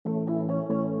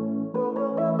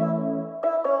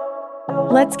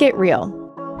Let's get real.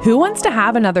 Who wants to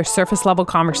have another surface level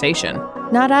conversation?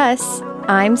 Not us.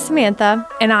 I'm Samantha.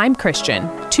 And I'm Christian.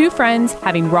 Two friends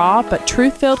having raw but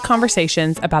truth-filled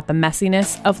conversations about the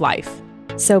messiness of life.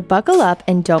 So buckle up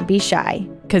and don't be shy.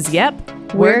 'Cause yep,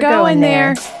 we're going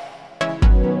there.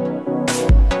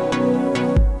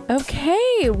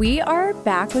 Okay, we are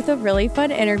back with a really fun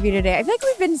interview today. I feel like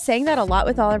we've been saying that a lot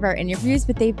with all of our interviews,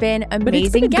 but they've been amazing But it's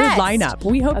been a guests. good lineup.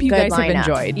 We hope you guys have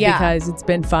enjoyed because it's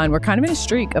been fun. We're kind of in a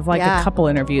streak of a couple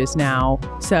interviews now.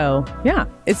 So yeah,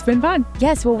 it's been fun.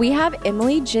 Yes, well, we have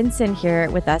Emily Jensen here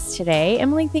with us today.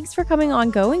 Emily, thanks for coming on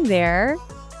Going There.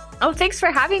 Oh, thanks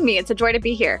for having me. It's a joy to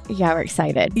be here. Yeah, we're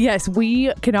excited. Yes,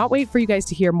 we cannot wait for you guys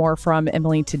to hear more from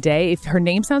Emily today. If her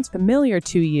name sounds familiar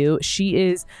to you, she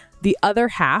is the other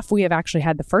half. We have actually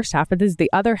had the first half, but this is the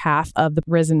other half of the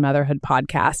Risen Motherhood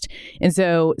podcast. And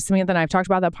so Samantha and I have talked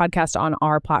about that podcast on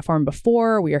our platform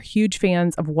before. We are huge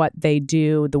fans of what they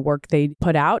do, the work they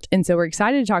put out. And so we're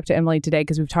excited to talk to Emily today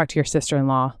because we've talked to your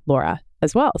sister-in-law, Laura,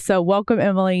 as well. So welcome,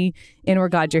 Emily, and we're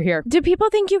glad you're here. Do people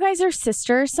think you guys are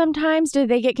sisters sometimes? Do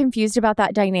they get confused about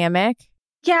that dynamic?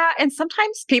 Yeah, and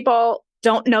sometimes people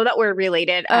don't know that we're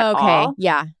related at all.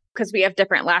 Yeah. Because we have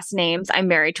different last names. I'm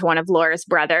married to one of Laura's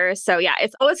brothers. So yeah,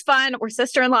 it's always fun. We're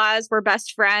sister-in-laws. We're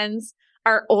best friends.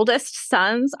 Our oldest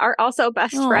sons are also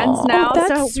best friends now.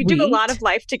 So we do a lot of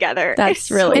life together.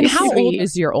 That's really And sweet. how old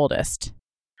is your oldest?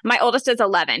 My oldest is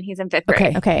 11. He's in 5th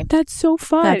grade. Okay. That's so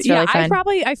fun. That's really fun.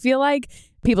 I feel like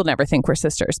people never think we're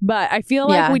sisters, but I feel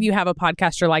like when you have a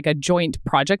podcast or like a joint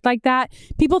project like that,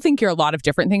 people think you're a lot of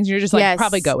different things. You're just like,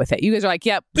 probably go with it. You guys are like,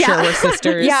 yep, sure, we're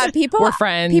sisters. We're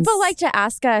friends. People like to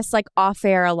ask us like off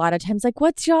air a lot of times, like,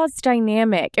 what's y'all's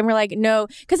dynamic? And we're like, no,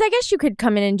 because I guess you could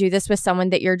come in and do this with someone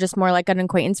that you're just more like an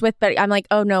acquaintance with. But I'm like,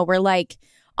 oh no, we're like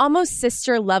almost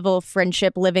sister level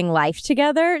friendship living life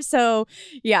together. So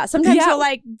yeah, sometimes we'll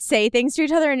like say things to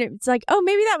each other and it's like, oh,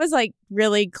 maybe that was like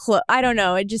really close. I don't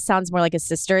know. It just sounds more like a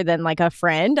sister than like a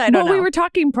friend. I don't know. We were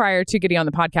talking prior to getting on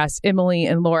the podcast. Emily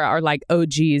and Laura are like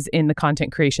OGs in the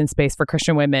content creation space for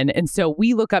Christian women. And so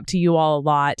we look up to you all a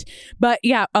lot. But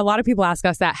yeah, a lot of people ask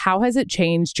us that. How has it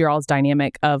changed your all's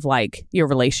dynamic of like your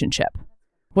relationship?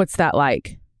 What's that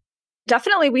like?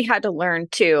 Definitely we had to learn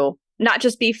to not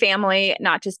just be family,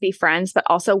 not just be friends, but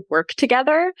also work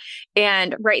together.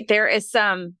 And there is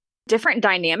some different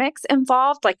dynamics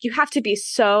involved. Like you have to be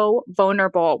so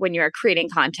vulnerable when you're creating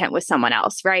content with someone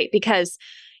else, right? Because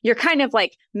you're kind of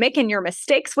like making your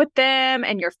mistakes with them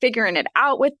and you're figuring it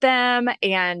out with them.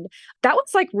 And that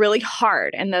was like really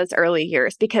hard in those early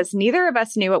years because neither of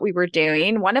us knew what we were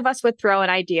doing. One of us would throw an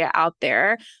idea out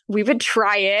there. We would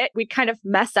try it. We'd kind of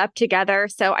mess up together.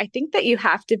 So I think that you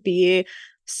have to be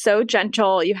so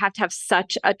gentle. You have to have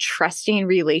such a trusting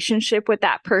relationship with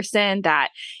that person that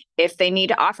if they need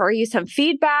to offer you some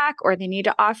feedback or they need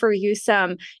to offer you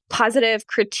some positive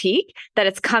critique, that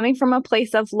it's coming from a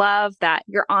place of love, that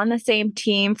you're on the same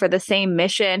team for the same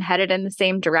mission, headed in the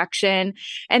same direction.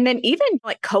 And then even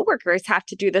like coworkers have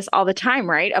to do this all the time,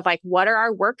 right? Of like, what are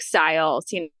our work styles?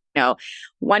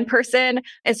 One person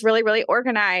is really, really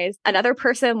organized. Another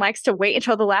person likes to wait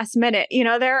until the last minute.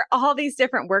 There are all these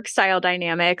different work style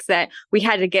dynamics that we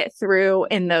had to get through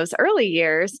in those early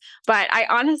years. But I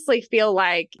honestly feel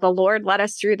like the Lord led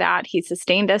us through that. He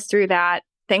sustained us through that.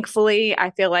 Thankfully,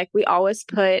 I feel like we always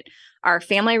put our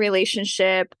family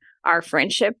relationship, our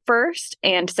friendship first.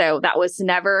 And so that was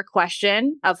never a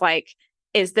question of like,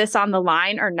 is this on the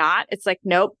line or not? It's like,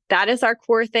 nope, that is our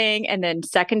core thing. And then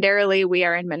secondarily, we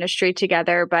are in ministry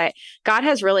together. But God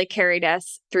has really carried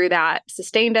us through that,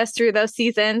 sustained us through those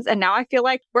seasons. And now I feel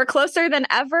like we're closer than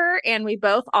ever. And we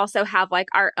both also have like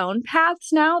our own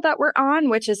paths now that we're on,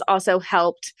 which has also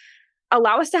helped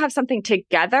allow us to have something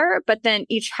together, but then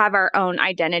each have our own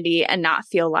identity and not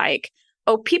feel like,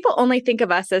 oh, people only think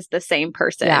of us as the same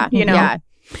person. Yeah.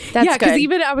 That's because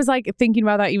even I was like thinking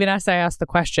about that even as I asked the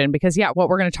question, because what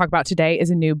we're going to talk about today is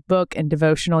a new book and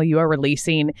devotional you are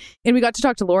releasing. And we got to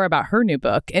talk to Laura about her new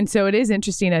book. And so it is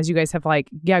interesting as you guys have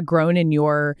grown in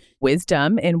your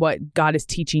wisdom and what God is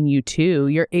teaching you too.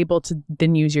 You're able to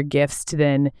then use your gifts to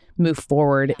then move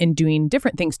forward in doing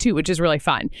different things too, which is really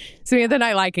fun. So then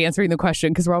I like answering the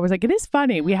question because we're always like, it is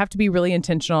funny. We have to be really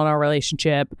intentional in our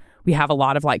relationship. We have a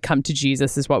lot of come to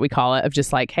Jesus is what we call it, of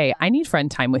just like, hey, I need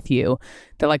friend time with you.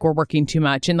 They're like, we're working too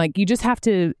much. And you just have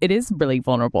to, it is really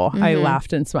vulnerable. Mm-hmm. I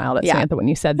laughed and smiled at Samantha when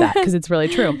you said that because it's really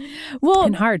true.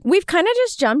 And hard. We've kind of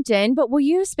just jumped in, but will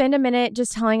you spend a minute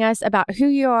just telling us about who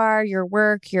you are, your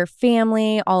work, your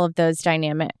family, all of those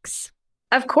dynamics?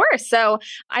 Of course. So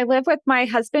I live with my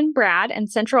husband, Brad, in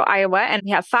central Iowa, and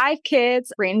we have 5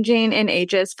 kids ranging in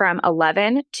ages from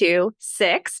 11 to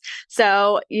 6.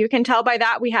 So you can tell by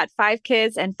that we had 5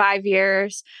 kids in 5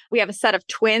 years. We have a set of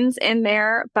twins in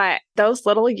there, but those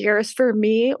little years for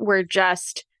me were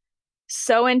just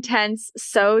so intense,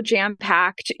 so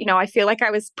jam-packed. I feel like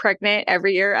I was pregnant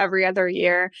every year, every other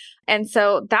year. And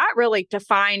so that really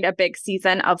defined a big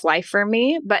season of life for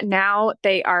me. But now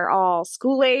they are all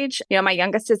school age. My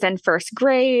youngest is in first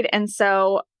grade. And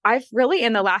so I've really,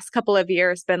 in the last couple of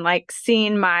years, been like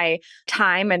seeing my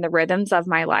time and the rhythms of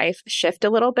my life shift a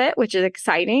little bit, which is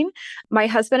exciting. My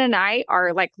husband and I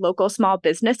are like local small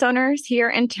business owners here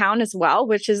in town as well,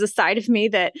 which is a side of me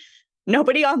that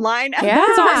nobody online. Yeah,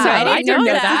 that's awesome. I didn't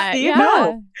know that. Yeah.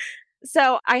 No.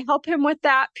 So I help him with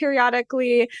that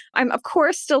periodically. I'm, of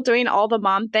course, still doing all the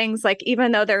mom things. Like,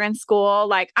 even though they're in school,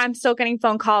 like I'm still getting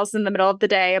phone calls in the middle of the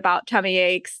day about tummy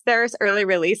aches. There's early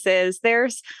releases.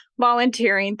 There's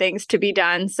volunteering things to be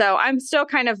done. So I'm still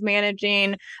kind of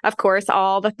managing, of course,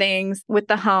 all the things with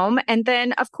the home. And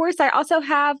then, of course, I also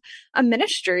have a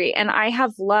ministry, and I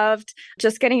have loved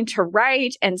just getting to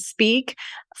write and speak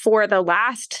for the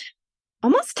last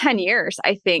almost 10 years,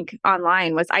 I think,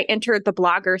 online. I entered the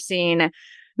blogger scene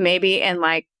maybe in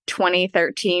like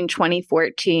 2013,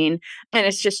 2014. And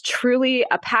it's just truly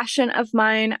a passion of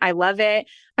mine. I love it.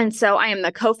 And so I am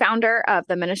the co-founder of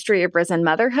the Ministry of Risen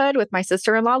Motherhood with my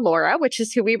sister-in-law, Laura, which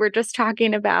is who we were just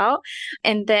talking about.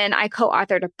 And then I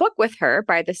co-authored a book with her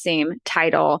by the same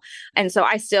title. And so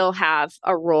I still have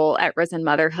a role at Risen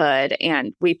Motherhood,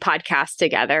 and we podcast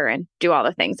together and do all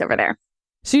the things over there.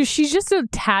 So she's just a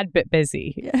tad bit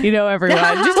busy,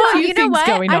 everyone. Just a few things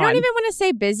going on. I don't even want to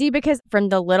say busy, because from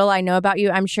the little I know about you,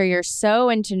 I'm sure you're so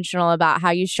intentional about how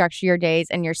you structure your days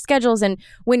and your schedules, and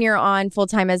when you're on full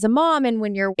time as a mom and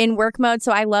when you're in work mode.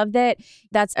 So I love that.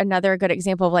 That's another good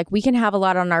example of like, we can have a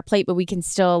lot on our plate, but we can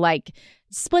still like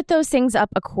split those things up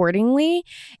accordingly.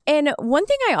 And one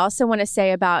thing I also want to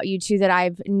say about you two that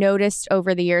I've noticed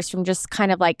over the years from just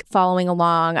kind of like following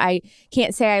along, I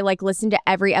can't say I like listen to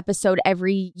every episode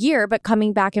every year, but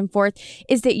coming back and forth,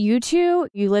 is that you two,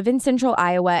 you live in central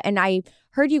Iowa, and I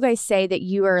heard you guys say that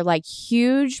you are like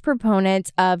huge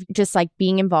proponents of just like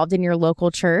being involved in your local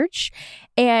church.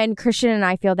 And Christian and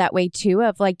I feel that way too,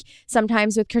 of like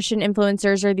sometimes with Christian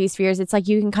influencers or these spheres, it's like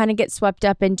you can kind of get swept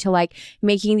up into like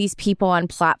making these people on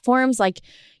platforms like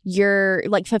you're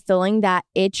like fulfilling that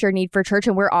itch or need for church.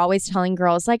 And we're always telling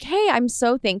girls like, hey, I'm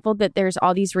so thankful that there's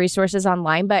all these resources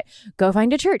online, but go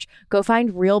find a church, go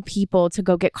find real people to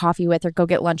go get coffee with or go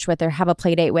get lunch with or have a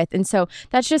play date with. And so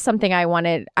that's just something I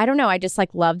wanted. I don't know. I just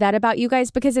like love that about you guys,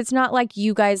 because it's not like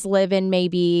you guys live in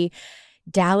maybe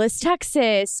Dallas,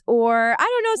 Texas, or I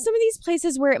don't know, some of these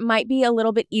places where it might be a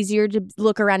little bit easier to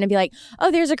look around and be like, oh,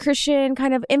 there's a Christian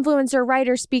kind of influencer,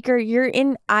 writer, speaker. You're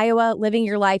in Iowa living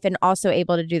your life and also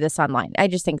able to do this online. I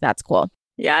just think that's cool.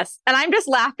 Yes. And I'm just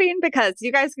laughing because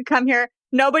you guys can come here.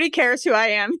 Nobody cares who I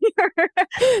am here.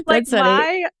 Like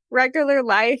my regular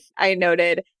life, I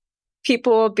noted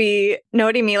people will be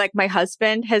noting me, like my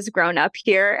husband has grown up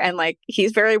here and like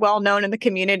he's very well known in the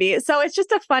community. So it's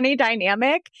just a funny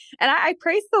dynamic. And I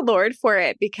praise the Lord for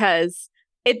it, because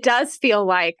it does feel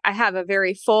like I have a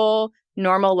very full,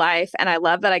 normal life. And I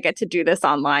love that I get to do this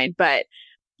online. But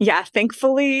yeah,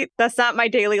 thankfully, that's not my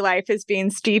daily life, is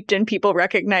being steeped in people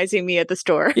recognizing me at the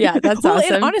store. Yeah, that's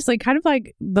awesome. And honestly, kind of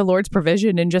like the Lord's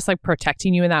provision and just like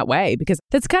protecting you in that way, because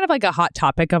that's kind of like a hot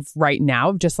topic of right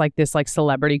now, just like this like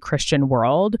celebrity Christian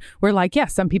world where like, yeah,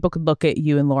 some people could look at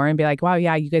you and Laura and be like, wow,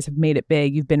 yeah, you guys have made it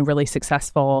big. You've been really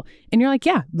successful. And you're like,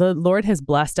 yeah, the Lord has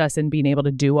blessed us in being able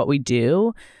to do what we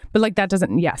do. But like that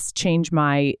doesn't, change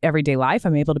my everyday life.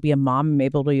 I'm able to be a mom. I'm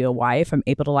able to be a wife. I'm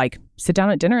able to like sit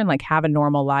down at dinner and like have a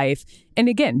normal life. And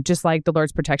again, just like the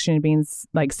Lord's protection and being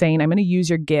like saying, I'm going to use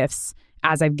your gifts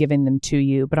as I've given them to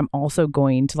you, but I'm also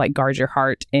going to like guard your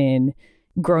heart in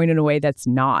growing in a way that's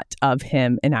not of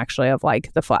him and actually of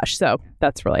like the flesh. So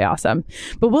that's really awesome.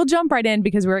 But we'll jump right in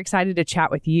because we're excited to chat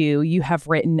with you. You have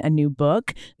written a new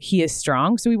book, He is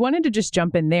Strong. So we wanted to just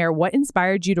jump in there. What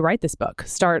inspired you to write this book?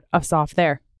 Start us off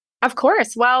there. Of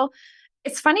course. Well,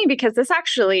 it's funny because this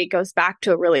actually goes back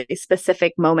to a really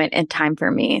specific moment in time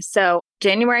for me. So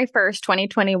January 1st,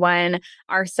 2021,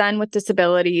 our son with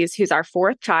disabilities, who's our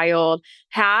 4th child,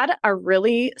 had a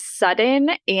really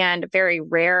sudden and very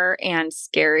rare and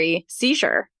scary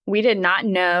seizure. We did not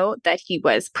know that he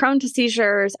was prone to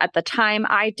seizures. At the time,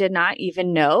 I did not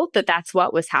even know that that's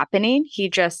what was happening.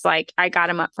 He just I got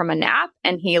him up from a nap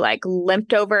and he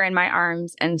limped over in my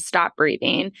arms and stopped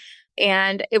breathing.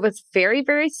 And it was very,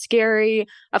 very scary.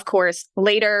 Of course,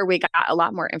 later we got a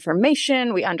lot more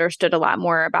information. We understood a lot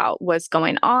more about what's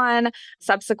going on.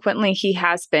 Subsequently, he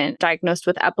has been diagnosed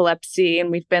with epilepsy, and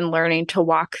we've been learning to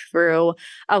walk through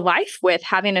a life with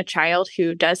having a child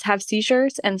who does have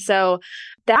seizures. And so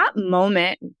that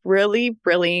moment really,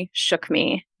 really shook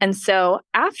me. And so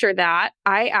after that,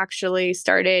 I actually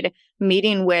started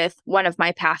meeting with one of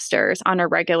my pastors on a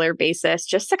regular basis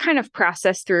just to kind of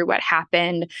process through what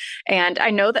happened. And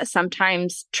I know that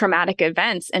sometimes traumatic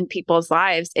events in people's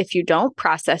lives, if you don't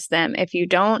process them, if you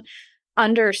don't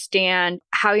understand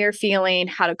how you're feeling,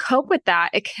 how to cope with that,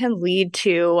 it can lead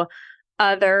to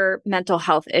other mental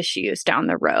health issues down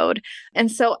the road.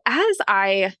 And so as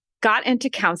I got into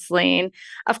counseling,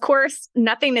 of course,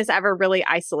 nothing is ever really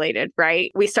isolated,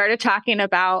 right? We started talking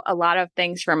about a lot of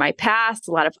things from my past,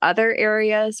 a lot of other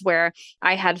areas where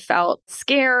I had felt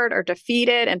scared or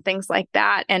defeated and things like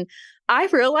that. And I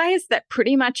realized that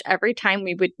pretty much every time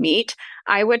we would meet,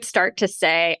 I would start to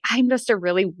say, I'm just a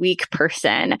really weak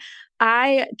person.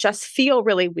 I just feel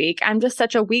really weak. I'm just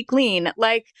such a weakling.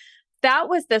 Like, that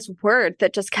was this word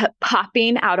that just kept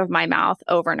popping out of my mouth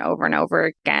over and over and over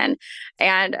again.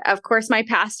 And of course, my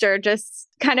pastor just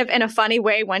kind of in a funny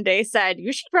way one day said,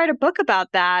 you should write a book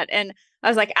about that. And I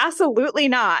was like, absolutely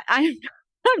not. I'm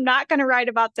not going to write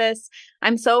about this.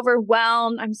 I'm so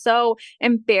overwhelmed. I'm so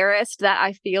embarrassed that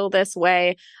I feel this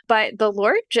way. But the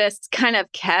Lord just kind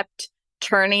of kept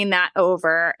turning that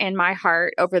over in my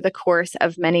heart over the course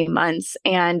of many months.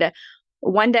 And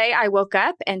one day I woke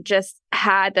up and just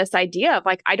had this idea of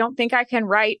like, I don't think I can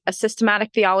write a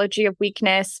systematic theology of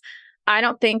weakness. I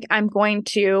don't think I'm going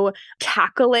to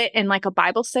tackle it in like a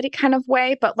Bible study kind of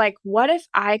way. But like, what if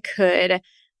I could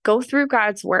go through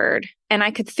God's word and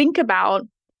I could think about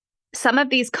some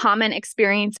of these common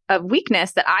experiences of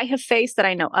weakness that I have faced, that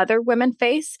I know other women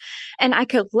face, and I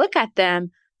could look at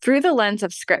them through the lens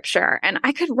of scripture. And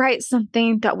I could write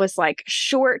something that was like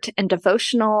short and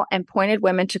devotional and pointed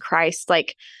women to Christ.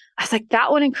 Like, I was like,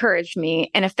 that would encourage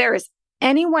me. And if there is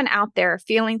anyone out there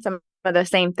feeling some of the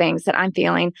same things that I'm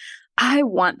feeling, I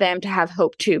want them to have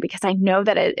hope too, because I know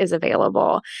that it is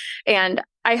available. And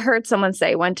I heard someone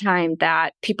say one time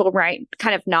that people write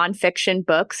kind of nonfiction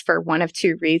books for one of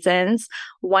two reasons.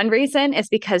 One reason is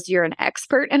because you're an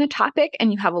expert in a topic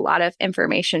and you have a lot of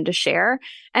information to share.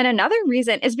 And another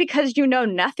reason is because you know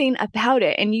nothing about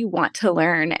it and you want to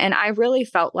learn. And I really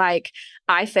felt like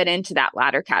I fit into that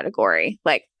latter category.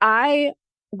 Like, I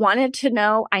wanted to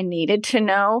know, I needed to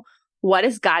know, what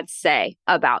does God say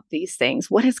about these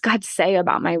things? What does God say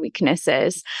about my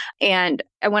weaknesses? And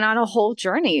I went on a whole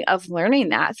journey of learning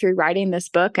that through writing this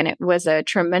book. And it was a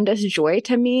tremendous joy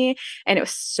to me. And it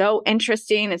was so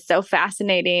interesting and so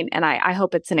fascinating. And I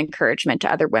hope it's an encouragement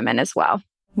to other women as well.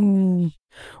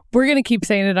 We're going to keep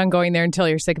saying it on Going There until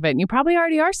you're sick of it. And you probably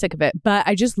already are sick of it. But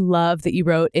I just love that you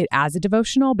wrote it as a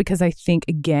devotional, because I think,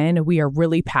 again, we are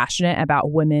really passionate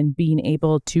about women being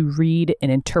able to read and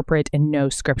interpret and know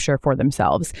scripture for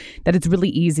themselves, that it's really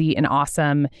easy and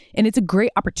awesome. And it's a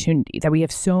great opportunity that we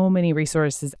have so many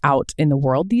resources out in the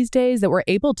world these days that we're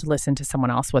able to listen to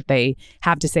someone else, what they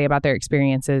have to say about their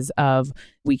experiences of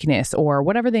weakness or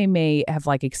whatever they may have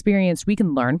like experienced. We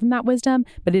can learn from that wisdom,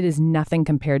 but it is nothing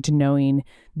compared to knowing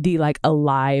the like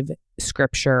alive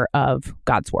scripture of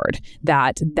God's word.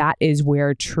 That is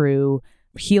where true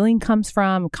healing comes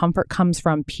from, comfort comes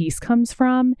from, peace comes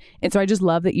from. And so I just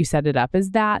love that you set it up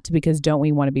as that, because don't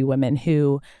we want to be women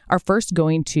who are first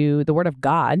going to the word of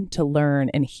God to learn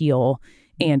and heal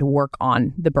and work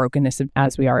on the brokenness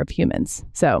as we are of humans.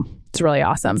 So it's really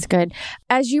awesome. It's good.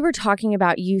 As you were talking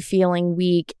about you feeling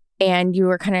weak, and you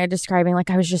were kind of describing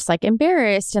like I was just like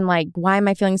embarrassed and like, why am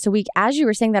I feeling so weak? As you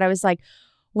were saying that, I was like,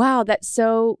 wow, that's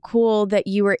so cool that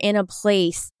you were in a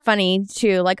place, funny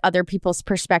to like other people's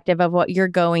perspective of what you're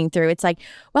going through. It's like,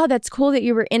 wow, that's cool that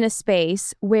you were in a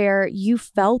space where you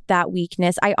felt that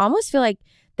weakness. I almost feel like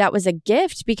that was a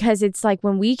gift, because it's like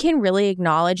when we can really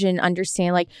acknowledge and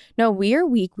understand, like, no, we are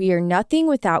weak. We are nothing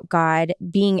without God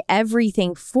being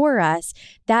everything for us.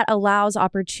 That allows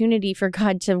opportunity for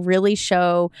God to really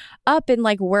show up and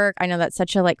like work. I know that's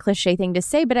such a like cliche thing to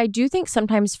say, but I do think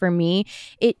sometimes for me,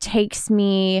 it takes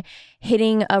me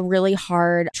hitting a really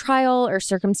hard trial or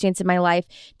circumstance in my life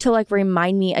to like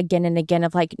remind me again and again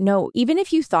of like, no, even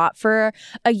if you thought for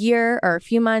a year or a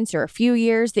few months or a few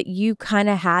years that you kind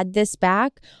of had this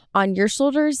back on your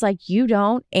shoulders, like you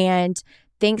don't. And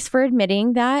thanks for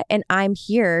admitting that. And I'm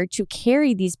here to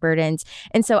carry these burdens.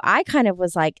 And so I kind of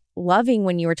was like loving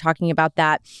when you were talking about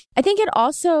that. I think it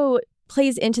also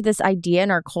plays into this idea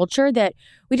in our culture that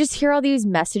we just hear all these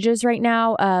messages right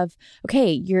now of,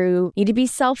 okay, you need to be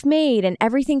self-made and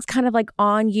everything's kind of like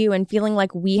on you and feeling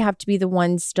like we have to be the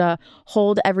ones to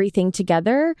hold everything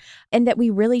together and that we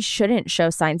really shouldn't show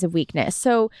signs of weakness.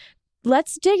 So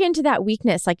let's dig into that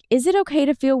weakness. Like, is it okay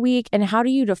to feel weak and how do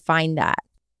you define that?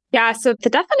 Yeah. So the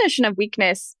definition of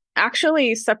weakness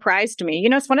actually surprised me.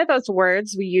 It's one of those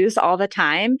words we use all the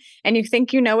time and you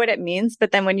think you know what it means,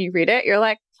 but then when you read it, you're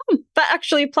like, that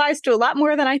actually applies to a lot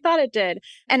more than I thought it did.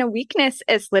 And a weakness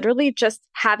is literally just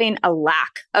having a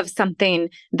lack of something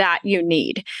that you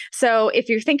need. So if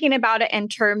you're thinking about it in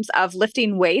terms of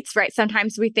lifting weights, right?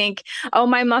 Sometimes we think, oh,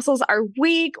 my muscles are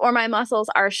weak or my muscles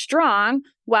are strong.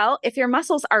 Well, if your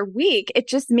muscles are weak, it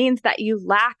just means that you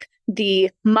lack the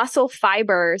muscle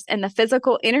fibers and the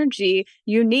physical energy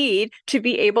you need to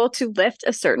be able to lift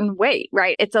a certain weight,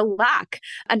 right? It's a lack.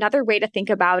 Another way to think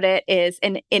about it is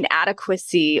an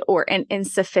inadequacy or an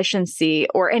insufficiency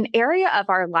or an area of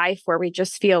our life where we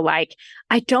just feel like,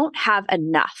 I don't have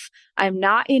enough. I'm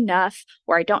not enough,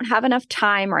 or I don't have enough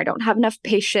time, or I don't have enough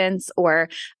patience, or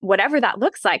whatever that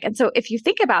looks like. And so if you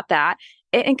think about that,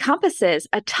 it encompasses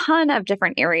a ton of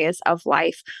different areas of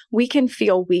life. We can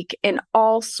feel weak in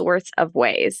all sorts of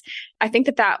ways. I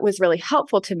think that was really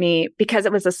helpful to me because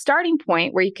it was a starting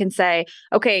point where you can say,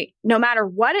 okay, no matter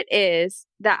what it is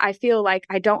that I feel like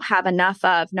I don't have enough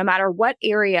of, no matter what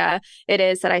area it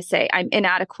is that I say I'm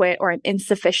inadequate or I'm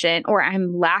insufficient or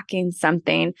I'm lacking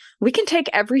something, we can take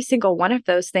every single one of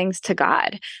those things to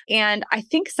God. And I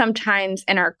think sometimes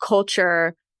in our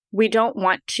culture, we don't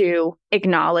want to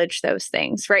acknowledge those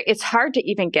things, right? It's hard to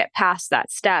even get past that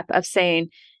step of saying,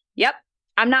 yep,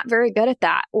 I'm not very good at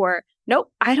that. Or,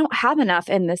 nope, I don't have enough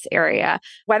in this area.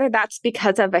 Whether that's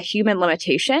because of a human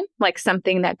limitation, like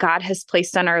something that God has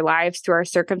placed on our lives through our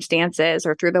circumstances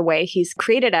or through the way He's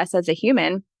created us as a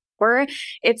human, or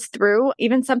it's through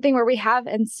even something where we have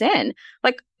in sin.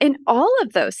 Like in all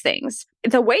of those things,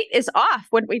 the weight is off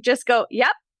when we just go,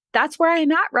 yep, that's where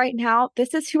I'm at right now.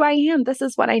 This is who I am. This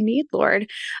is what I need, Lord.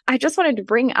 I just wanted to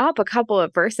bring up a couple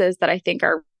of verses that I think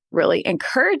are really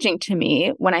encouraging to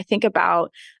me when I think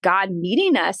about God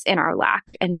meeting us in our lack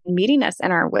and meeting us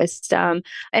in our wisdom.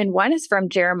 And one is from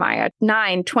Jeremiah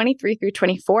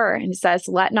 9:23-24. And it says,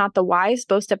 let not the wise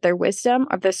boast of their wisdom,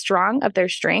 or the strong of their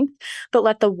strength, but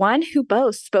let the one who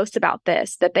boasts boast about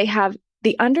this, that they have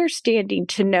the understanding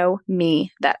to know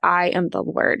me, that I am the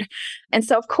Lord. And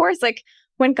so, of course, like,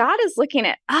 when God is looking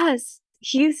at us,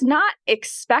 He's not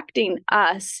expecting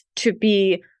us to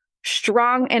be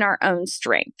strong in our own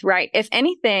strength, right? If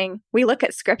anything, we look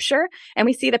at scripture and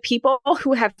we see the people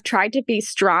who have tried to be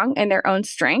strong in their own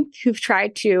strength, who've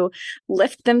tried to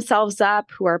lift themselves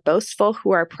up, who are boastful, who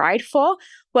are prideful.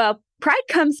 Well, pride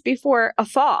comes before a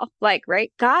fall,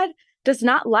 right? God does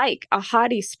not like a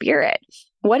haughty spirit.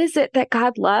 What is it that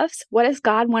God loves? What does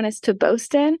God want us to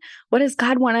boast in? What does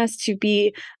God want us to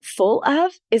be full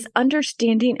of? Is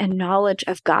understanding and knowledge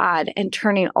of God and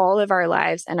turning all of our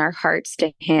lives and our hearts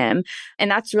to Him.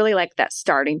 And that's really like that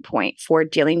starting point for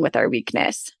dealing with our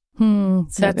weakness.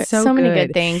 That's so many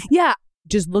good things. Yeah.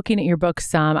 Just looking at your book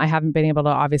some, I haven't been able to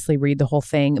obviously read the whole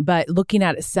thing, but looking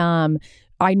at it some,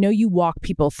 I know you walk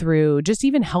people through just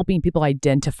even helping people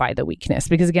identify the weakness,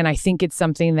 because again, I think it's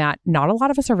something that not a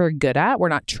lot of us are very good at. We're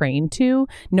not trained to.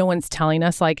 No one's telling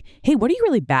us like, hey, what are you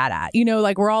really bad at?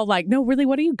 Like we're all like, no, really,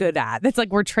 what are you good at? That's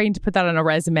like, we're trained to put that on a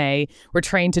resume. We're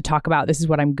trained to talk about this is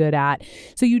what I'm good at.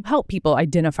 So you help people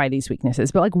identify these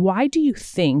weaknesses. But like, why do you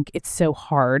think it's so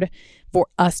hard for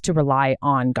us to rely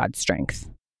on God's strength?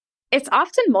 It's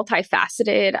often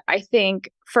multifaceted. I think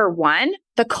for one,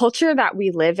 the culture that we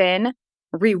live in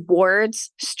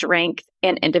rewards strength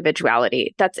and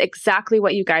individuality. That's exactly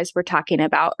what you guys were talking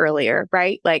about earlier,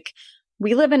 right? Like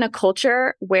we live in a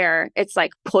culture where it's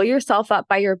like pull yourself up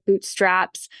by your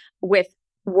bootstraps with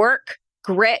work,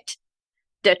 grit,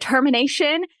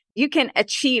 determination. You can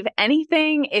achieve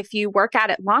anything if you work at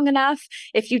it long enough.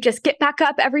 If you just get back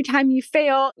up every time you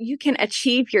fail, you can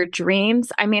achieve your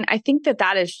dreams. I mean, I think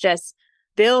that is just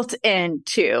built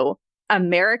into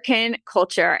American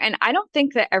culture. And I don't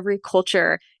think that every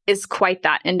culture is quite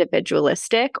that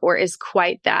individualistic or is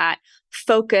quite that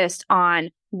focused on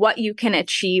what you can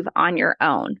achieve on your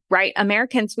own, right?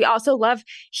 Americans, we also love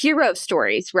hero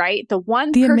stories, right? The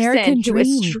American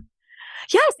dream.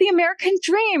 Yes, the American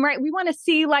dream, right? We want to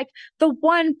see like the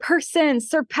one person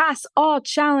surpass all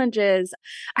challenges.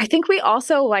 I think we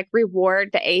also like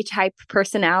reward the A-type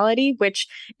personality, which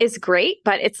is great,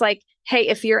 but it's like, hey,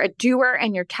 if you're a doer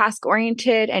and you're task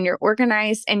oriented and you're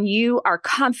organized and you are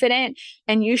confident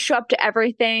and you show up to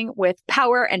everything with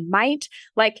power and might,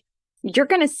 like you're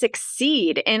going to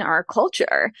succeed in our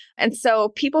culture. And so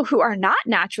people who are not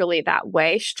naturally that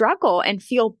way struggle and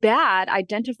feel bad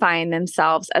identifying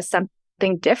themselves as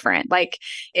something different. Like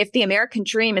if the American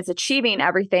dream is achieving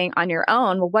everything on your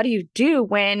own, well, what do you do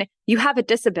when you have a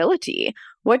disability?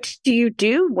 What do you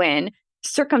do when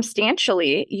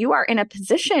circumstantially you are in a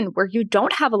position where you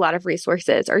don't have a lot of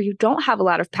resources or you don't have a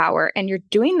lot of power and you're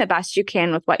doing the best you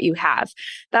can with what you have?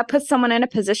 That puts someone in a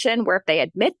position where if they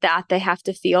admit that, they have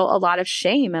to feel a lot of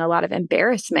shame and a lot of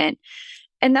embarrassment.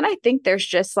 And then I think there's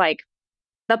just like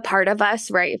the part of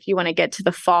us, right? If you want to get to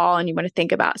the fall and you want to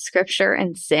think about scripture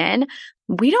and sin,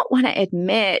 we don't want to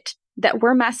admit that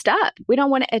we're messed up. We don't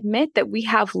want to admit that we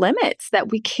have limits, that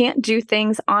we can't do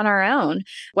things on our own,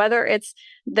 whether it's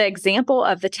the example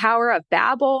of the Tower of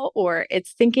Babel, or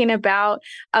it's thinking about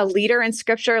a leader in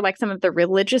scripture, like some of the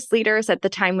religious leaders at the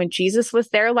time when Jesus was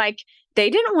there, like they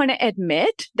didn't want to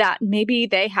admit that maybe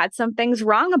they had some things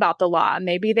wrong about the law.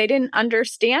 Maybe they didn't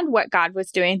understand what God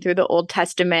was doing through the Old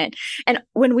Testament. And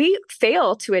when we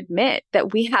fail to admit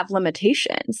that we have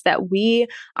limitations, that we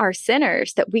are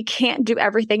sinners, that we can't do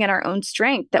everything in our own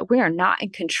strength, that we are not in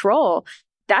control,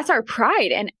 that's our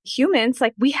pride. And humans,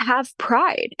 like we have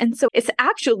pride. And so it's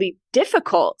actually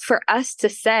difficult for us to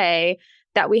say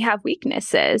that we have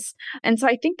weaknesses. And so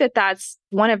I think that that's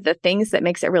one of the things that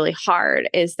makes it really hard,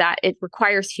 is that it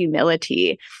requires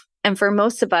humility. And for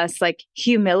most of us, like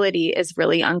humility is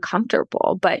really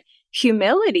uncomfortable, but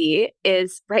humility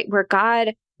is right where God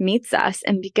meets us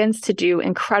and begins to do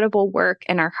incredible work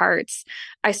in our hearts.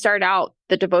 I start out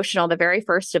the devotional, the very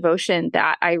first devotion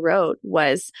that I wrote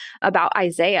was about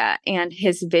Isaiah and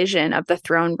his vision of the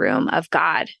throne room of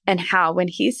God, and how when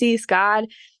he sees God,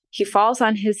 he falls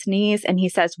on his knees and he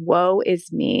says, "Woe is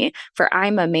me, for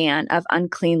I'm a man of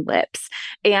unclean lips."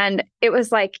 And it was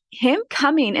like him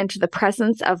coming into the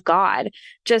presence of God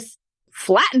just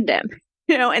flattened him,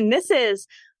 and this is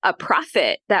a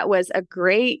prophet that was a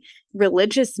great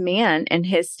religious man in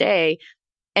his day.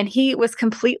 And he was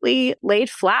completely laid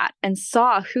flat and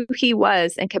saw who he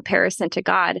was in comparison to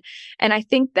God. And I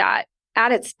think that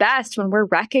at its best, when we're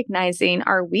recognizing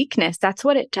our weakness, that's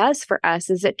what it does for us,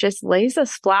 is it just lays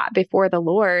us flat before the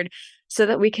Lord so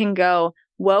that we can go,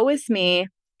 "Woe is me,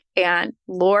 and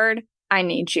Lord, I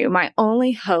need you. My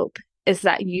only hope is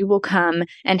that you will come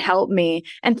and help me."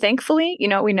 And thankfully,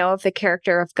 we know of the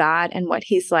character of God and what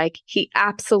he's like. He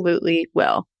absolutely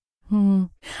will.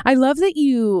 I love that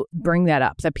you bring that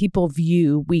up, that people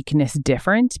view weakness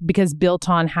different, because built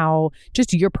on how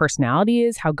just your personality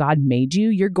is, how God made you,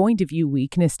 you're going to view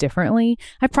weakness differently.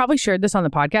 I've probably shared this on the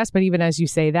podcast, but even as you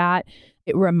say that,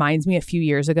 it reminds me a few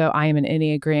years ago, I am an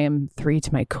Enneagram 3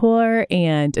 to my core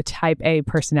and a type A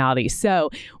personality. So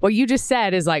what you just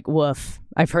said is like, woof,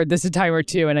 I've heard this a time or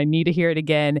two and I need to hear it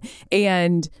again.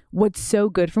 And what's so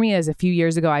good for me is a few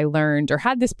years ago, I learned, or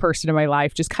had this person in my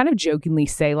life just kind of jokingly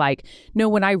say like, no,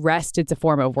 when I rest, it's a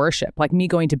form of worship. Like me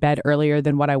going to bed earlier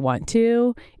than what I want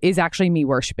to is actually me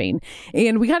worshiping.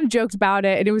 And we kind of joked about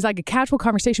it and it was like a casual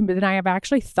conversation, but then I have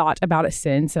actually thought about it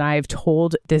since. And I've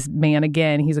told this man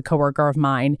again, he's a coworker of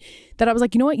mine, that I was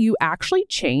like, you know what? You actually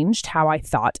changed how I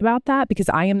thought about that, because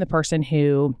I am the person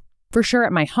who, for sure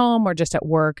at my home or just at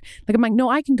work, like I'm like, no,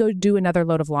 I can go do another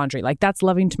load of laundry. Like that's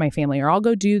loving to my family, or I'll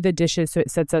go do the dishes so it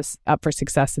sets us up for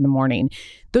success in the morning.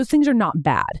 Those things are not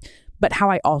bad. But how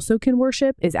I also can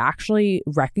worship is actually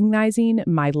recognizing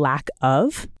my lack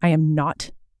of. I am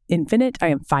not infinite. I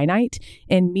am finite.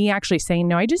 And me actually saying,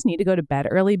 no, I just need to go to bed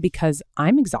early because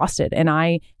I'm exhausted and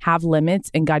I have limits.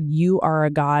 And God, you are a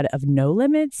God of no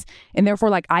limits. And therefore,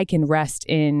 like I can rest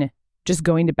in just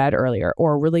going to bed earlier,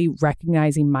 or really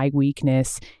recognizing my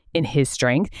weakness in his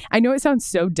strength. I know it sounds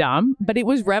so dumb, but it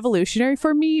was revolutionary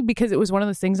for me, because it was one of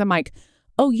those things I'm like,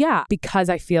 oh yeah, because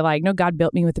I feel like, no, God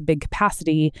built me with a big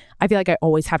capacity. I feel like I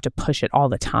always have to push it all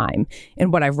the time.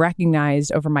 And what I've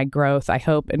recognized over my growth, I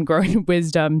hope, and growing in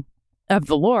wisdom of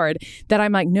the Lord, that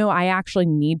I'm like, no, I actually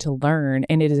need to learn.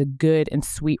 And it is a good and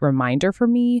sweet reminder for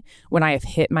me when I have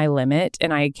hit my limit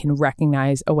and I can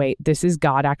recognize, oh wait, this is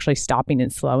God actually stopping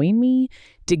and slowing me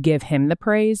to give him the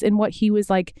praise in what he was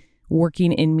like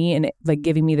working in me and like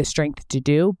giving me the strength to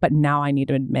do. But now I need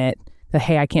to admit that,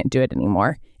 hey, I can't do it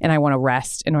anymore. And I want to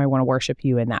rest, and I want to worship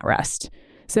you in that rest.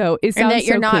 So it sounds, and that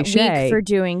you're so not cliche. weak for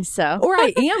doing so. Or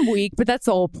I am weak, but that's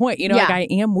the whole point. Yeah. Like I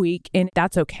am weak, and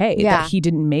that's okay. Yeah. That he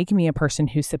didn't make me a person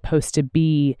who's supposed to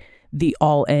be the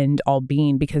all end, all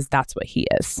being, because that's what he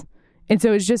is. And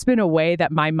so it's just been a way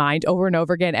that my mind over and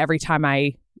over again, every time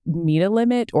I meet a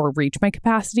limit or reach my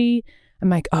capacity, I'm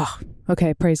like, oh,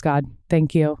 okay, praise God.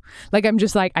 Thank you. Like, I'm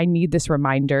just like, I need this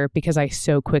reminder, because I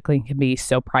so quickly can be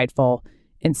so prideful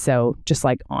And so just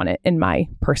like on it in my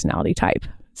personality type.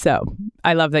 So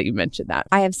I love that you mentioned that.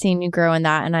 I have seen you grow in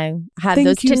that, and I have Thank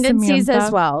those you, tendencies Samantha.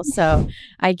 as well. So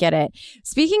I get it.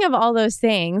 Speaking of all those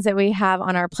things that we have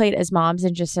on our plate as moms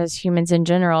and just as humans in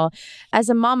general, as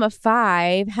a mom of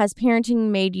 5, has parenting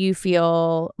made you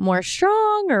feel more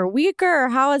strong or weaker? Or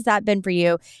how has that been for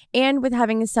you? And with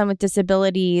having a son with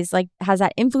disabilities, like, has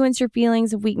that influenced your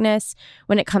feelings of weakness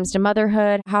when it comes to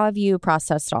motherhood? How have you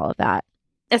processed all of that?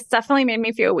 It's definitely made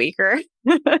me feel weaker.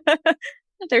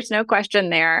 There's no question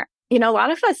there. A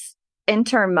lot of us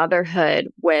enter motherhood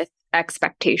with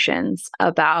expectations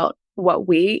about what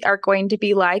we are going to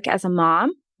be like as a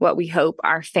mom, what we hope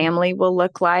our family will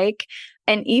look like.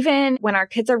 And even when our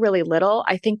kids are really little,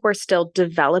 I think we're still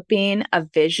developing a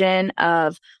vision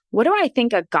of, what do I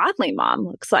think a godly mom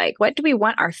looks like? What do we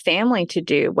want our family to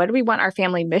do? What do we want our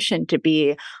family mission to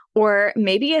be? Or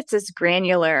maybe it's as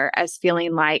granular as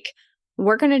feeling like,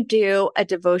 we're going to do a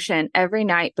devotion every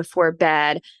night before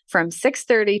bed from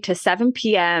 6:30 to 7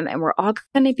 p.m. And we're all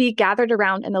going to be gathered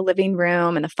around in the living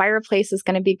room, and the fireplace is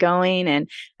going to be going, and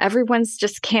everyone's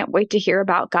just can't wait to hear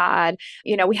about God.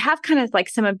 We have kind of like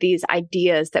some of these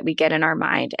ideas that we get in our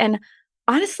mind. And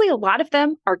honestly, a lot of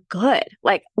them are good.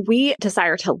 Like, we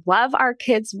desire to love our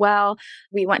kids well.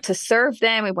 We want to serve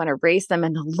them. We want to raise them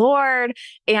in the Lord.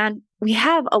 And we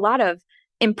have a lot of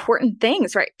important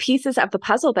things, right? Pieces of the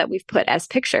puzzle that we've put as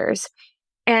pictures.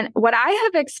 And what I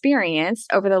have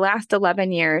experienced over the last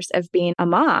 11 years of being a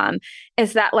mom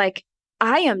is that, like,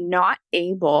 I am not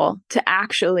able to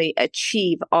actually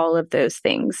achieve all of those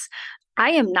things.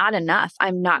 I am not enough.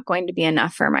 I'm not going to be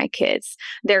enough for my kids.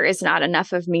 There is not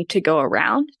enough of me to go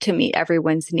around to meet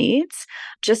everyone's needs.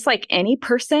 Just like any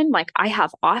person, like, I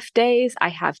have off days, I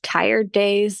have tired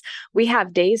days. We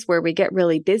have days where we get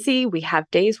really busy. We have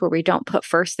days where we don't put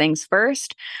first things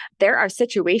first. There are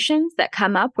situations that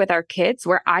come up with our kids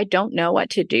where I don't know what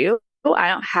to do. I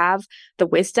don't have the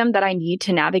wisdom that I need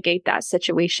to navigate that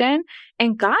situation.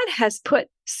 And God has put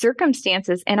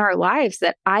circumstances in our lives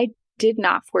that I did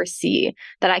not foresee,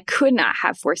 that I could not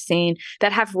have foreseen,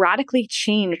 that have radically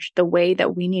changed the way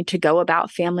that we need to go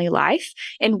about family life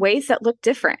in ways that look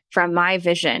different from my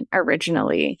vision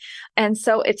originally. And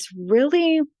so it's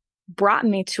really brought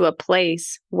me to a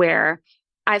place where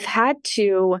I've had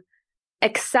to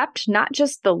accept not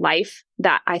just the life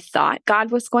that I thought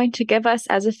God was going to give us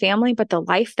as a family, but the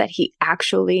life that He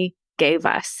actually gave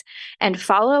us, and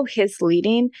follow His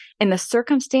leading in the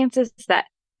circumstances that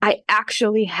I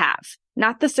actually have,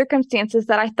 not the circumstances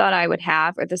that I thought I would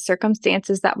have or the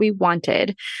circumstances that we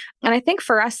wanted. And I think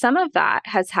for us, some of that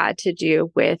has had to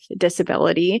do with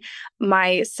disability.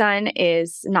 My son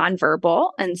is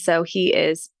nonverbal, and so he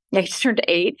just turned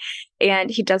 8, and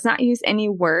he does not use any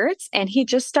words. And he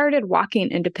just started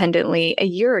walking independently a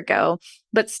year ago,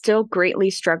 but still greatly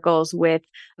struggles with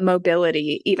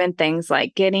mobility, even things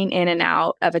like getting in and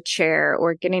out of a chair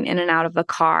or getting in and out of a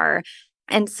car.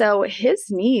 And so his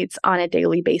needs on a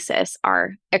daily basis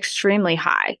are extremely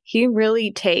high. He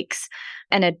really takes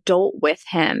an adult with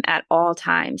him at all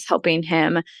times, helping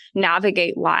him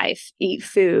navigate life, eat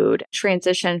food,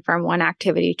 transition from one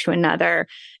activity to another.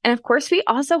 And of course, we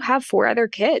also have 4 other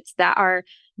kids that are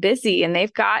busy, and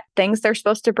they've got things they're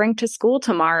supposed to bring to school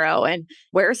tomorrow. And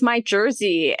where's my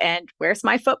jersey? And where's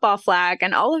my football flag?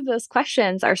 And all of those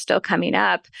questions are still coming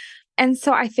up. And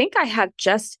so I think I have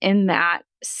just in that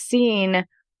seen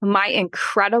my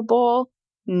incredible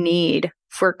need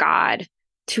for God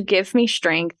to give me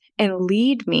strength and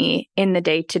lead me in the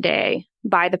day to day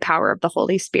by the power of the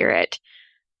Holy Spirit.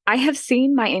 I have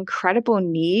seen my incredible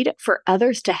need for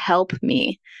others to help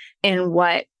me in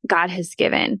what God has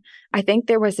given. I think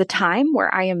there was a time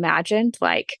where I imagined,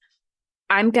 like,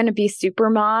 I'm going to be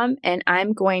super mom and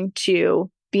I'm going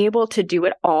to be able to do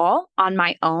it all on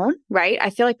my own, right? I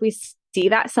feel like we see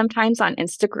that sometimes on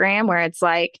Instagram, where it's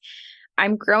like,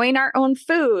 I'm growing our own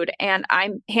food, and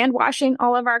I'm hand washing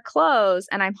all of our clothes,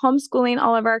 and I'm homeschooling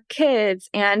all of our kids,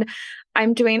 and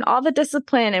I'm doing all the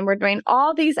discipline, and we're doing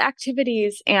all these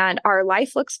activities, and our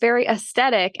life looks very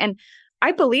aesthetic. And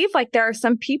I believe, like, there are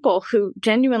some people who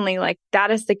genuinely, like,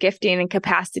 that is the gifting and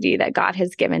capacity that God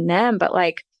has given them. But,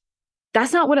 like,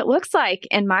 that's not what it looks like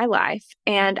in my life.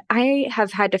 And I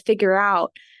have had to figure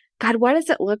out, God, what does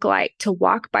it look like to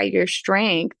walk by your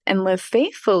strength and live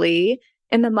faithfully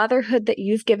in the motherhood that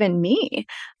you've given me,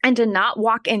 and to not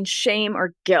walk in shame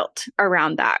or guilt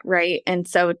around that, right? And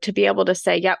so to be able to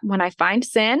say, yep, when I find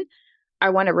sin,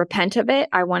 I want to repent of it.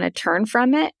 I want to turn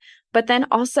from it. But then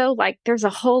also, like, there's a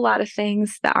whole lot of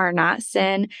things that are not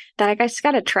sin that I just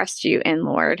got to trust you in,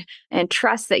 Lord, and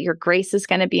trust that your grace is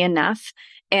going to be enough.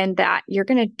 and that you're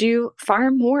going to do far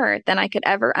more than I could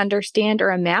ever understand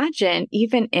or imagine,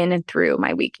 even in and through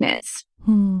my weakness.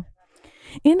 And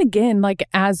again, like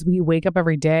as we wake up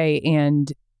every day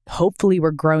and hopefully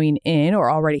we're growing in or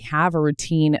already have a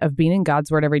routine of being in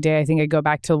God's word every day. I think I go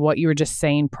back to what you were just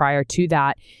saying prior to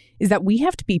that, is that we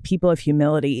have to be people of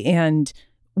humility. And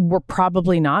we're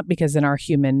probably not, because in our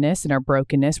humanness and our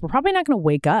brokenness, we're probably not going to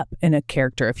wake up in a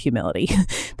character of humility.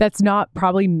 That's not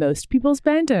probably most people's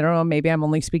bent. I don't know, maybe I'm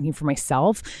only speaking for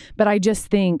myself, but I just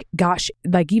think, gosh,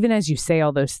 like even as you say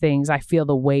all those things, I feel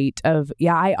the weight of,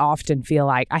 I often feel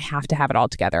like I have to have it all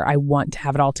together. I want to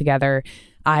have it all together.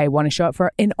 I want to show up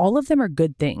for, and all of them are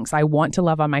good things. I want to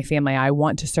love on my family. I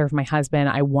want to serve my husband.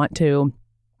 I want to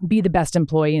be the best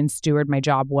employee and steward my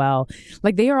job well.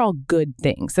 Like they are all good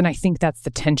things. And I think that's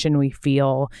the tension we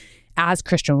feel as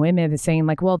Christian women, is saying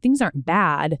like, well, things aren't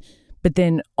bad, but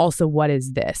then also what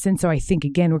is this? And so I think,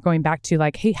 again, we're going back to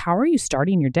like, hey, how are you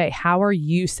starting your day? How are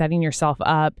you setting yourself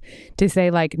up to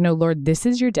say like, no, Lord, this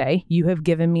is your day. You have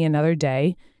given me another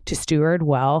day to steward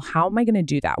well. How am I going to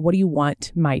do that? What do you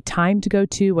want my time to go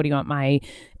to? What do you want my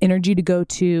energy to go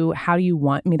to? How do you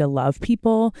want me to love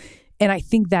people? And I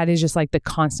think that is just like the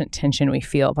constant tension we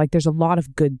feel. Like there's a lot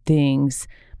of good things,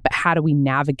 but how do we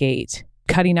navigate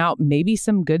cutting out maybe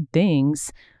some good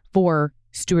things for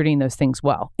stewarding those things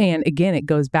well? And again, it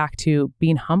goes back to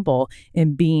being humble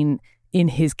and being in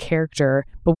his character,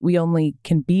 but we only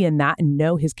can be in that and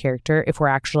know his character if we're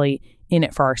actually in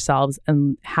it for ourselves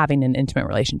and having an intimate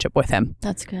relationship with him.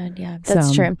 That's good. Yeah,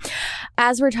 that's true.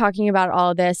 As we're talking about all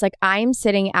of this, like I'm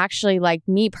sitting actually, like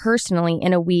me personally,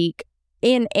 in a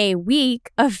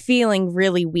week of feeling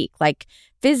really weak, like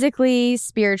physically,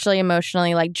 spiritually,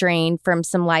 emotionally, like drained from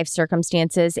some life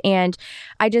circumstances. And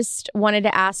I just wanted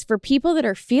to ask, for people that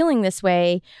are feeling this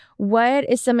way, what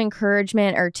is some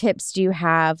encouragement or tips do you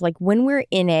have, like when we're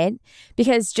in it?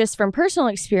 Because just from personal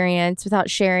experience, without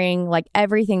sharing like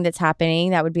everything that's happening,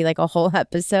 that would be like a whole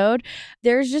episode.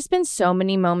 There's just been so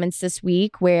many moments this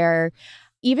week where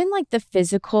even like the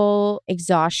physical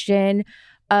exhaustion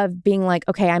of being like,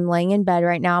 okay, I'm laying in bed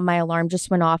right now. My alarm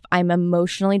just went off. I'm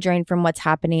emotionally drained from what's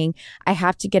happening. I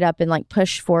have to get up and like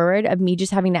push forward, of me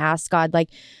just having to ask God, like,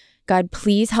 God,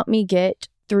 please help me get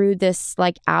through this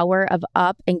like hour of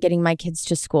up and getting my kids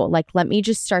to school. Like, let me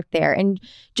just start there. And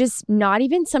just not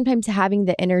even sometimes having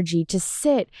the energy to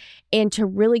sit and to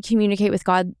really communicate with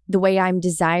God the way I'm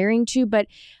desiring to. But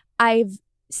I've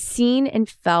seen and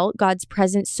felt God's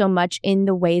presence so much in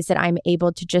the ways that I'm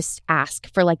able to just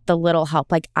ask for like the little help.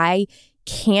 Like, I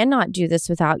cannot do this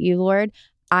without you, Lord.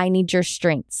 I need your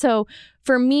strength. So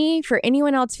for me, for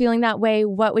anyone else feeling that way,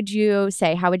 what would you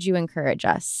say? How would you encourage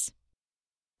us?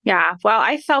 Yeah, well,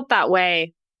 I felt that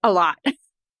way a lot.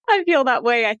 I feel that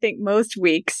way, I think, most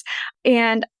weeks.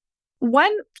 And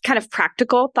one kind of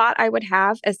practical thought I would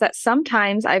have is that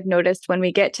sometimes I've noticed when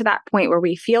we get to that point where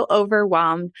we feel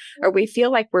overwhelmed or we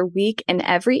feel like we're weak in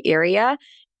every area,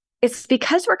 it's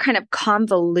because we're kind of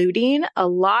convoluting a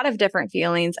lot of different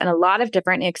feelings and a lot of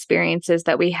different experiences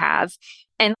that we have.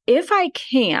 And if I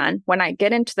can, when I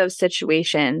get into those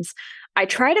situations, I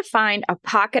try to find a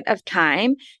pocket of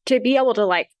time to be able to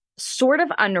like sort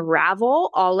of unravel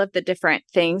all of the different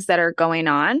things that are going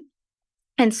on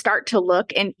and start to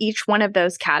look in each one of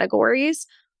those categories.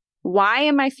 Why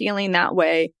am I feeling that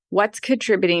way? What's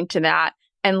contributing to that?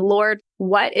 And Lord,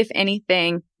 what, if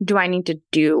anything, do I need to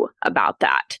do about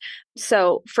that?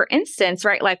 So for instance,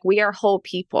 right, like we are whole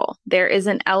people. There is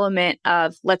an element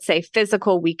of, let's say,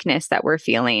 physical weakness that we're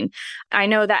feeling. I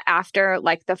know that after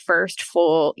like the first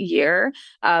full year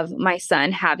of my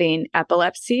son having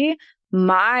epilepsy,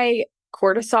 my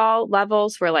cortisol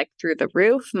levels were like through the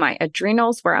roof. My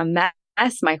adrenals were a mess.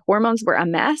 My hormones were a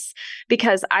mess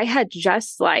because I had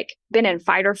just like been in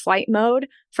fight or flight mode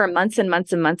for months and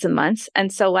months and months and months.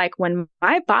 And so like when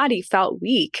my body felt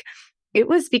weak, it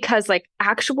was because like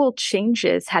actual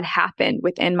changes had happened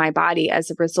within my body as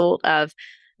a result of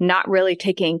not really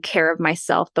taking care of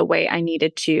myself the way I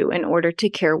needed to in order to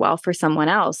care well for someone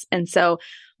else. And so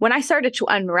when I started to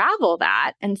unravel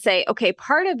that and say, okay,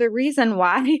 part of the reason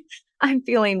why I'm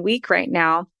feeling weak right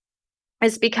now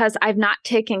is because I've not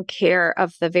taken care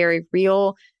of the very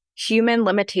real human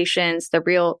limitations, the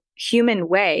real human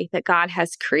way that God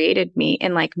has created me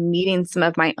in like meeting some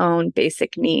of my own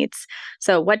basic needs.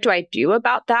 So what do I do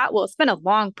about that? Well, it's been a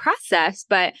long process,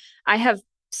 but I have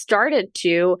started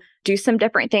to do some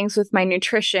different things with my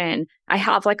nutrition. I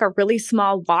have like a really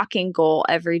small walking goal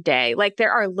every day. Like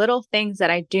there are little things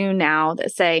that I do now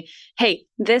that say, hey,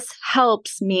 this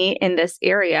helps me in this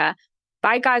area.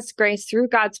 By God's grace, through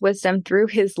God's wisdom, through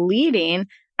his leading,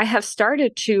 I have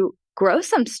started to grow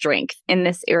some strength in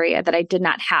this area that I did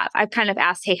not have. I've kind of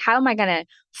asked, hey, how am I going to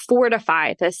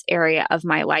fortify this area of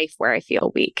my life where I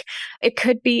feel weak? It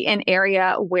could be an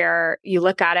area where you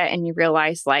look at it and you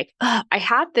realize like, oh, I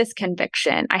have this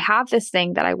conviction. I have this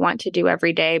thing that I want to do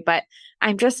every day, but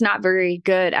I'm just not very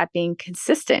good at being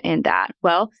consistent in that.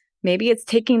 Well, maybe it's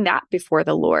taking that before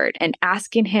the Lord and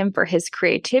asking him for his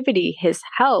creativity, his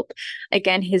help,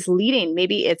 again, his leading.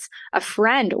 Maybe it's a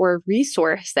friend or a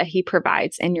resource that he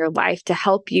provides in your life to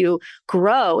help you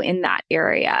grow in that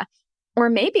area.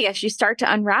 Or maybe as you start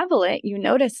to unravel it, you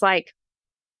notice like,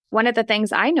 one of the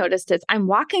things I noticed is I'm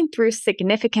walking through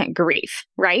significant grief,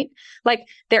 right? Like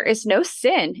there is no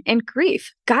sin in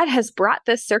grief. God has brought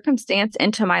this circumstance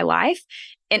into my life,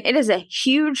 and it is a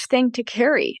huge thing to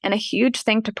carry and a huge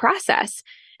thing to process.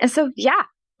 And so, yeah,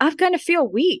 I'm going to feel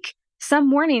weak some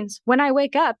mornings when I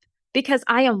wake up because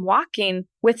I am walking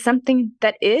with something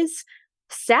that is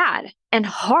sad and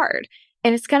hard,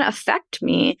 and it's going to affect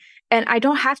me. And I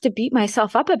don't have to beat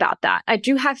myself up about that. I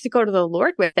do have to go to the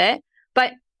Lord with it,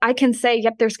 but I can say,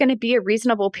 yep, there's going to be a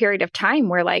reasonable period of time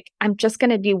where like, I'm just going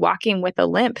to be walking with a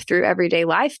limp through everyday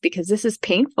life because this is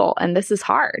painful and this is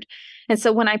hard. And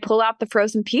so when I pull out the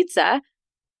frozen pizza,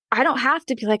 I don't have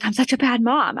to be like, I'm such a bad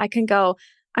mom. I can go,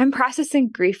 I'm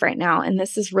processing grief right now, and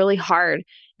this is really hard.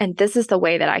 And this is the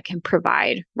way that I can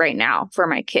provide right now for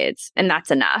my kids. And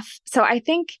that's enough. So I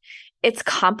think it's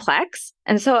complex.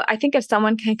 And so I think if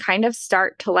someone can kind of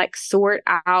start to like sort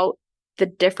out the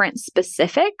different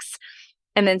specifics,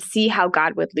 and then see how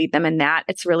God would lead them in that,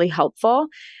 it's really helpful.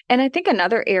 And I think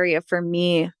another area for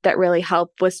me that really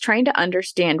helped was trying to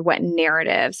understand what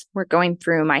narratives were going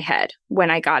through my head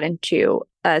when I got into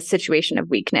a situation of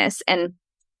weakness. And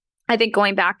I think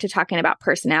going back to talking about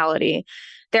personality,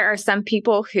 there are some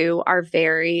people who are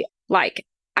very like,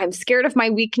 I'm scared of my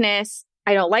weakness.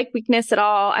 I don't like weakness at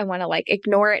all. I want to like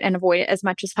ignore it and avoid it as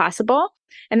much as possible.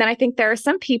 And then I think there are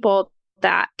some people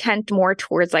that tend more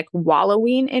towards like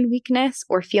wallowing in weakness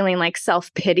or feeling like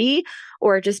self-pity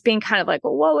or just being kind of like,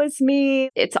 woe is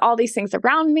me. It's all these things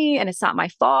around me and it's not my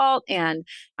fault and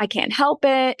I can't help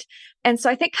it. And so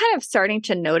I think kind of starting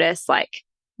to notice like,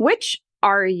 which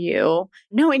are you,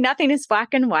 knowing nothing is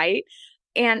black and white,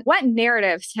 and what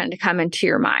narratives tend to come into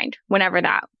your mind whenever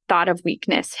that thought of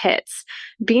weakness hits.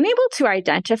 Being able to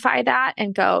identify that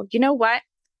and go, you know what,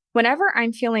 whenever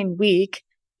I'm feeling weak,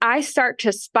 I start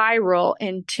to spiral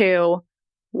into,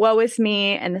 woe is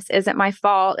me, and this isn't my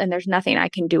fault, and there's nothing I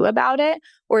can do about it?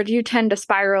 Or do you tend to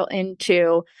spiral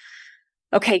into,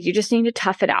 okay, you just need to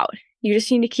tough it out. You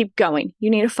just need to keep going.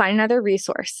 You need to find another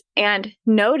resource. And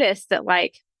notice that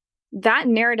like that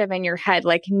narrative in your head,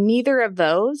 like neither of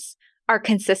those are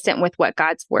consistent with what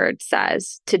God's word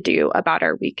says to do about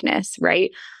our weakness, right?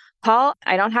 Paul,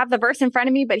 I don't have the verse in front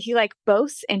of me, but he like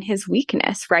boasts in his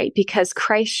weakness, right? Because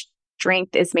Christ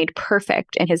strength is made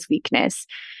perfect in his weakness.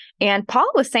 And Paul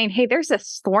was saying, hey, there's a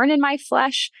thorn in my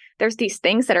flesh. There's these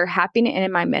things that are happening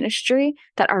in my ministry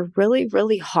that are really,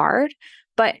 really hard.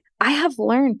 But I have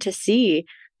learned to see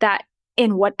that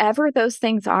in whatever those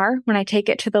things are, when I take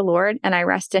it to the Lord and I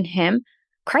rest in him,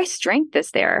 Christ's strength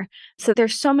is there. So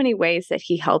there's so many ways that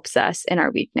he helps us in our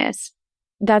weakness.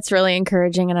 That's really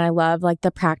encouraging. And I love like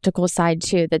the practical side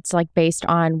too, that's like based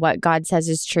on what God says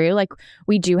is true. Like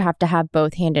we do have to have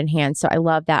both hand in hand. So I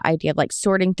love that idea of like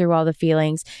sorting through all the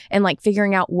feelings and like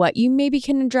figuring out what you maybe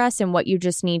can address and what you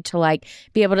just need to like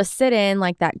be able to sit in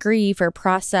like that grief or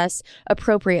process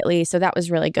appropriately. So that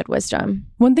was really good wisdom.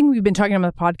 One thing we've been talking about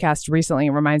on the podcast recently,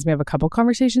 it reminds me of a couple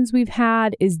conversations we've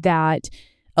had, is that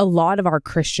a lot of our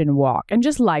Christian walk and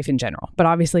just life in general, but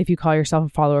obviously if you call yourself a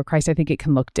follower of Christ, I think it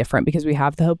can look different because we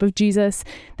have the hope of Jesus,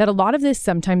 that a lot of this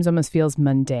sometimes almost feels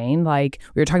mundane. Like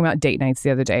we were talking about date nights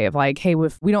the other day of like, hey,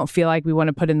 if we don't feel like we want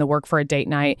to put in the work for a date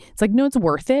night, it's like, no, it's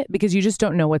worth it because you just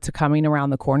don't know what's coming around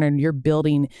the corner and you're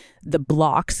building the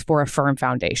blocks for a firm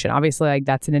foundation. Obviously, like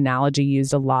that's an analogy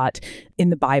used a lot in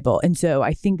the Bible. And so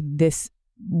I think this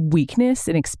weakness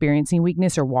and experiencing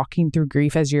weakness or walking through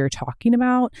grief as you're talking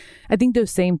about, I think those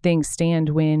same things stand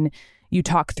when you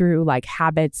talk through like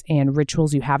habits and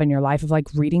rituals you have in your life of like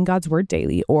reading God's word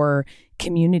daily or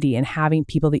community and having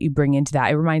people that you bring into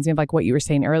that. It reminds me of like what you were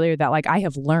saying earlier, that like I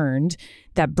have learned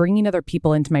that bringing other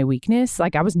people into my weakness,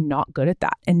 like I was not good at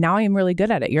that. And now I am really good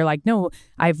at it. You're like, no,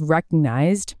 I've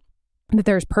recognized that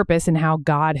there's purpose in how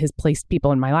God has placed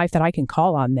people in my life that I can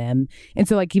call on them. And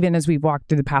so like, even as we've walked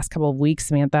through the past couple of weeks,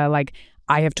 Samantha, like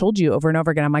I have told you over and over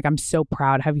again, I'm like, I'm so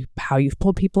proud of how you've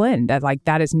pulled people in. That like,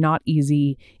 that is not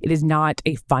easy. It is not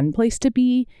a fun place to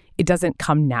be. It doesn't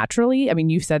come naturally. I mean,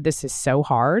 you said this is so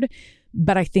hard,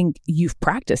 But I think you've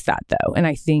practiced that though. And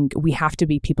I think we have to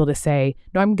be people to say,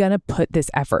 no, I'm going to put this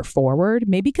effort forward,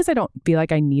 maybe because I don't feel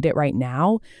like I need it right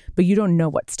now, but you don't know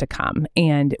what's to come.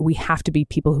 And we have to be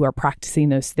people who are practicing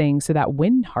those things so that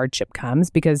when hardship comes,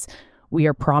 because we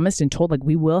are promised and told like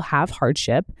we will have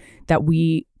hardship, that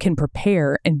we can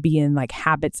prepare and be in like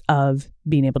habits of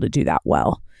being able to do that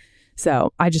well.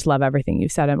 So I just love everything you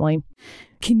said, Emily.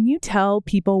 Can you tell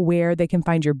people where they can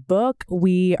find your book?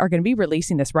 We are going to be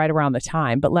releasing this right around the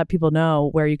time, but let people know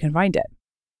where you can find it.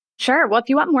 Sure. Well, if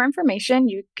you want more information,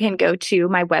 you can go to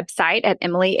my website at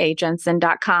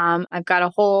emilyajensen.com. I've got a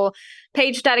whole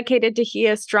page dedicated to He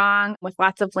Is Strong with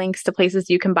lots of links to places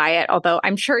you can buy it, although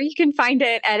I'm sure you can find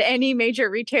it at any major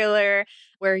retailer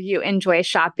where you enjoy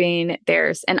shopping.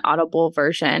 There's an Audible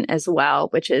version as well,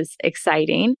 which is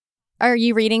exciting. Are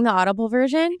you reading the Audible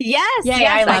version? Yes. Yeah,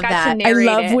 yes, I love that. I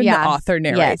love when the author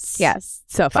narrates. Yes.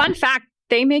 So fun. Fun fact,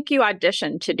 they make you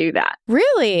audition to do that.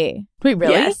 Really? Wait,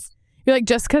 really? Yes. You're like,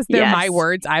 just because they're my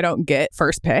words, I don't get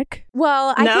first pick?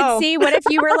 Well, I could see what if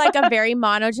you were like a very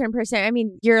monotone person. I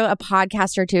mean, you're a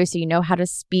podcaster too, so you know how to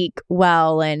speak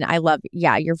well. And I love,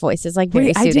 your voice is like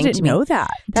very soothing to me. I didn't know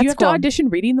that. Do you have to audition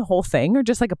reading the whole thing or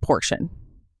just like a portion?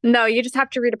 No, you just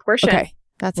have to read a portion. Okay.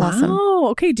 That's awesome. Oh,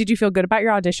 okay. Did you feel good about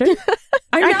your audition?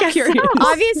 I'm not curious. So.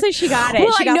 Obviously, she got it.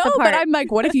 Well, she got I know, the part. but I'm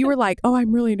like, what if you were like, oh,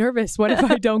 I'm really nervous. What if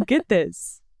I don't get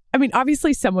this? I mean,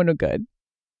 obviously, someone would good.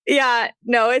 Yeah,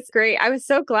 no, it's great. I was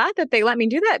so glad that they let me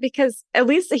do that because at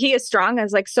least He Is Strong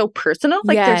is like so personal.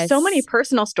 Like there's so many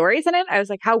personal stories in it. I was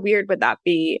like, how weird would that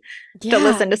be to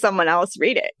listen to someone else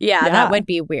read it? Yeah, that would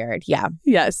be weird. Yeah.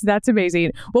 Yes, that's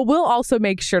amazing. Well, we'll also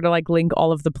make sure to like link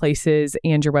all of the places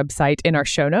and your website in our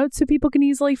show notes so people can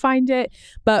easily find it.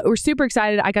 But we're super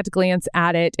excited. I got to glance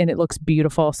at it and it looks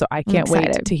beautiful. So I can't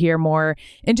wait to hear more.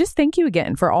 And just thank you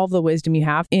again for all the wisdom you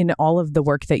have in all of the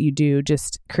work that you do,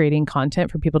 just creating content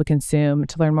for people to consume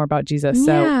to learn more about Jesus.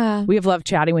 So we have loved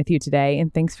chatting with you today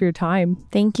and thanks for your time.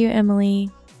 Thank you, Emily.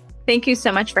 Thank you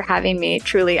so much for having me.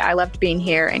 Truly, I loved being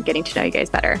here and getting to know you guys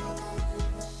better.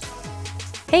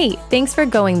 Hey, thanks for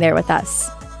going there with us.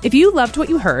 If you loved what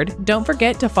you heard, don't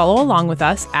forget to follow along with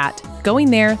us at Going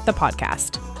There, the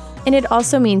podcast. And it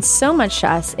also means so much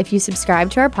to us if you subscribe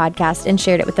to our podcast and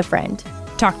shared it with a friend.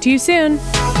 Talk to you soon.